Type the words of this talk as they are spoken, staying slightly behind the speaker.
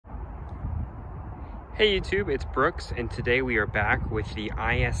Hey YouTube, it's Brooks, and today we are back with the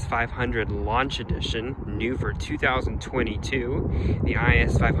IS500 Launch Edition, new for 2022. The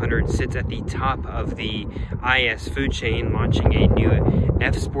IS500 sits at the top of the IS food chain, launching a new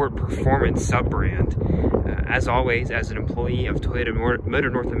F-Sport performance sub-brand. As always, as an employee of Toyota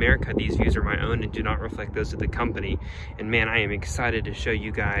Motor North America, these views are my own and do not reflect those of the company. And man, I am excited to show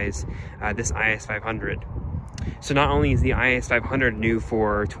you guys this IS500. So not only is the IS500 new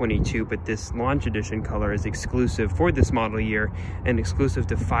for 22, but this Launch Edition color is exclusive for this model year and exclusive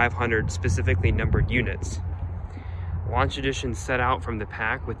to 500 specifically numbered units. Launch Edition set out from the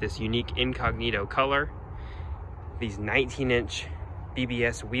pack with this unique incognito color, these 19-inch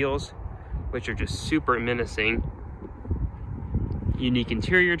BBS wheels, which are just super menacing, unique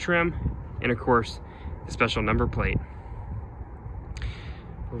interior trim, and of course, the special number plate.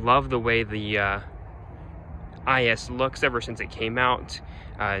 Love the way the IS looks ever since it came out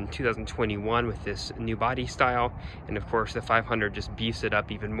in 2021 with this new body style, and of course the 500 just beefs it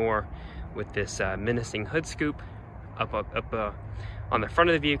up even more with this menacing hood scoop up on the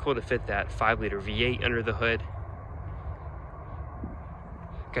front of the vehicle to fit that 5-liter V8 under the hood.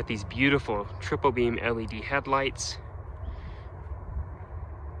 Got these beautiful triple beam LED headlights,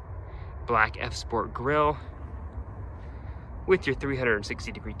 black F-Sport grille with your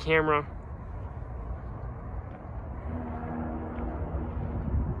 360-degree camera.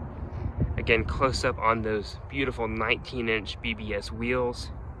 Again, close up on those beautiful 19-inch BBS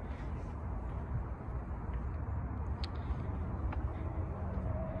wheels.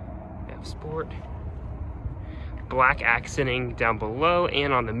 F-Sport. Black accenting down below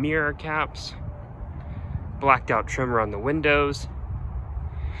and on the mirror caps. Blacked out trim around the windows.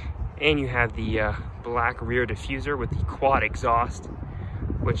 And you have the black rear diffuser with the quad exhaust,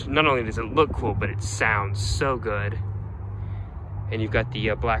 which not only does it look cool, but it sounds so good. And you've got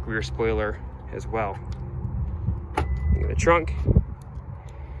the black rear spoiler as well. The trunk,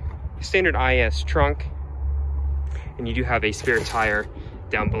 standard IS trunk, and you do have a spare tire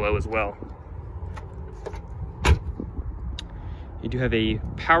down below as well. You do have a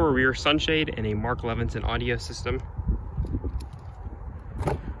power rear sunshade and a Mark Levinson audio system.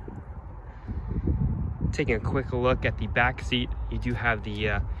 Taking a quick look at the back seat, you do have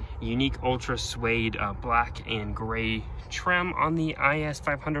the unique ultra suede black and gray trim on the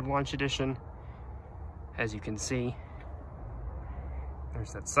IS500 Launch Edition. As you can see,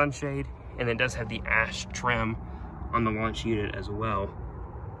 there's that sunshade, and it does have the ash trim on the launch unit as well.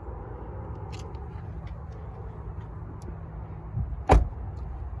 Of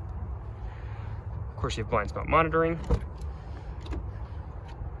course, you have blind spot monitoring.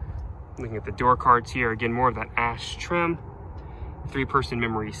 Looking at the door cards here, again, more of that ash trim. 3-person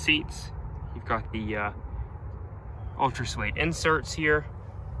memory seats. You've got the ultra suede inserts here.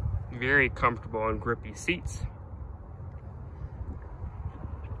 Very comfortable and grippy seats.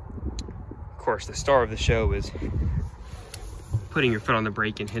 Of course, the star of the show is putting your foot on the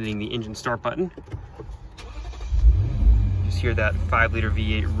brake and hitting the engine start button. Just hear that 5-liter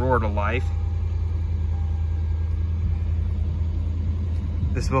V8 roar to life.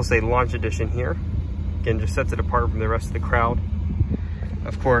 This will say Launch Edition here. Again, just sets it apart from the rest of the crowd.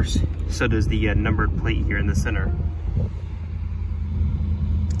 Of course, so does the numbered plate here in the center.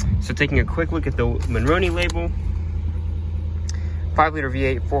 So taking a quick look at the Monroney label, 5-liter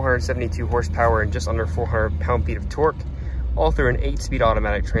V8, 472 horsepower and just under 400 pound-feet of torque, all through an 8-speed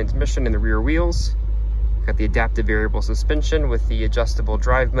automatic transmission in the rear wheels. Got the adaptive variable suspension with the adjustable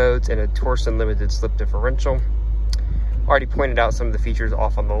drive modes and a Torsen limited slip differential. Already pointed out some of the features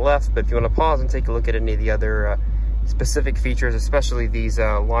off on the left, but if you want to pause and take a look at any of the other specific features, especially these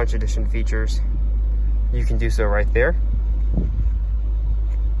Launch Edition features, you can do so right there.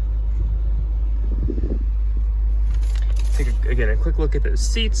 Take again a quick look at those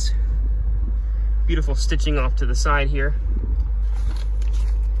seats. Beautiful stitching off to the side here.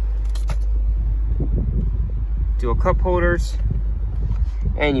 Dual cup holders.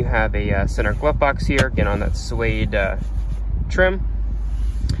 And you have a center glove box here, again on that suede trim.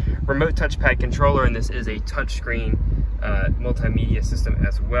 Remote touchpad controller, and this is a touchscreen multimedia system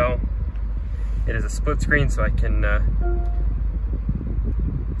as well. It is a split screen, so I can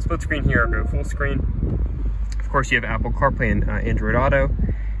split screen here or go full screen. Of course, you have Apple CarPlay and Android Auto.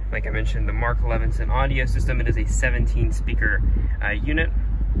 Like I mentioned, the Mark Levinson audio system. It is a 17-speaker unit.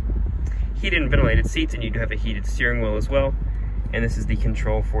 Heated and ventilated seats, and you do have a heated steering wheel as well. And this is the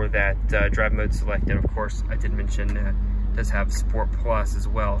control for that drive mode select. And of course, I did mention it does have Sport Plus as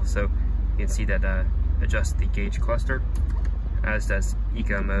well. So you can see that adjusts the gauge cluster, as does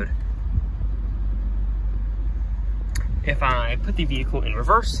Eco mode. If I put the vehicle in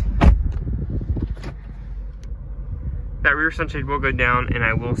reverse, That rear sunshade will go down, and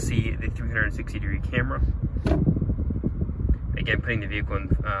I will see the 360-degree camera. Again, putting the vehicle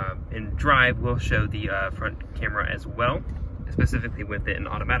in drive will show the front camera as well, specifically with it in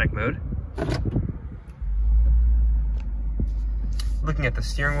automatic mode. Looking at the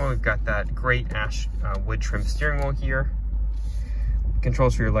steering wheel, we've got that great ash wood trim steering wheel here.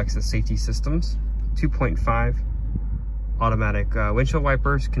 Controls for your Lexus safety systems. 2.5 automatic windshield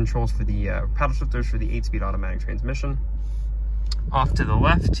wipers. Controls for the paddle shifters for the 8-speed automatic transmission. Off to the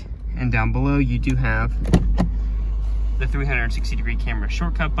left and down below, you do have the 360-degree camera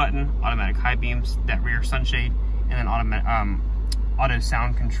shortcut button, automatic high beams, that rear sunshade, and then auto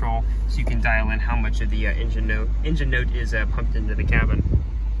sound control, so you can dial in how much of the engine note is pumped into the cabin.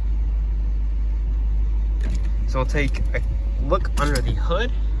 So we'll take a look under the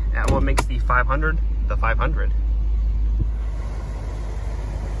hood at what makes the 500 the 500.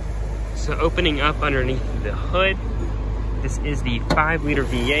 So opening up underneath the hood, this is the 5-liter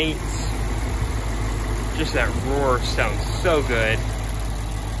V8. Just that roar sounds so good.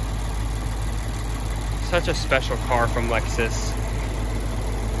 Such a special car from Lexus.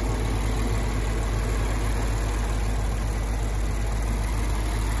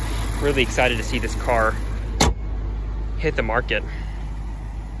 Really excited to see this car hit the market.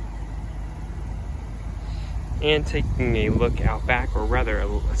 And taking a look out back, or rather a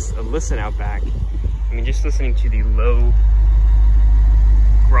listen out back. I mean, just listening to the low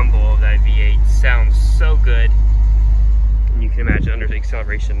grumble of that V8 sounds so good. And you can imagine under the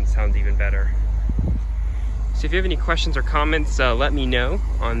acceleration, it sounds even better. So if you have any questions or comments, let me know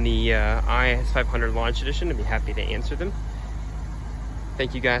on the IS500 Launch Edition. I'd be happy to answer them.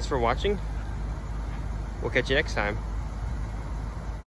 Thank you guys for watching. We'll catch you next time.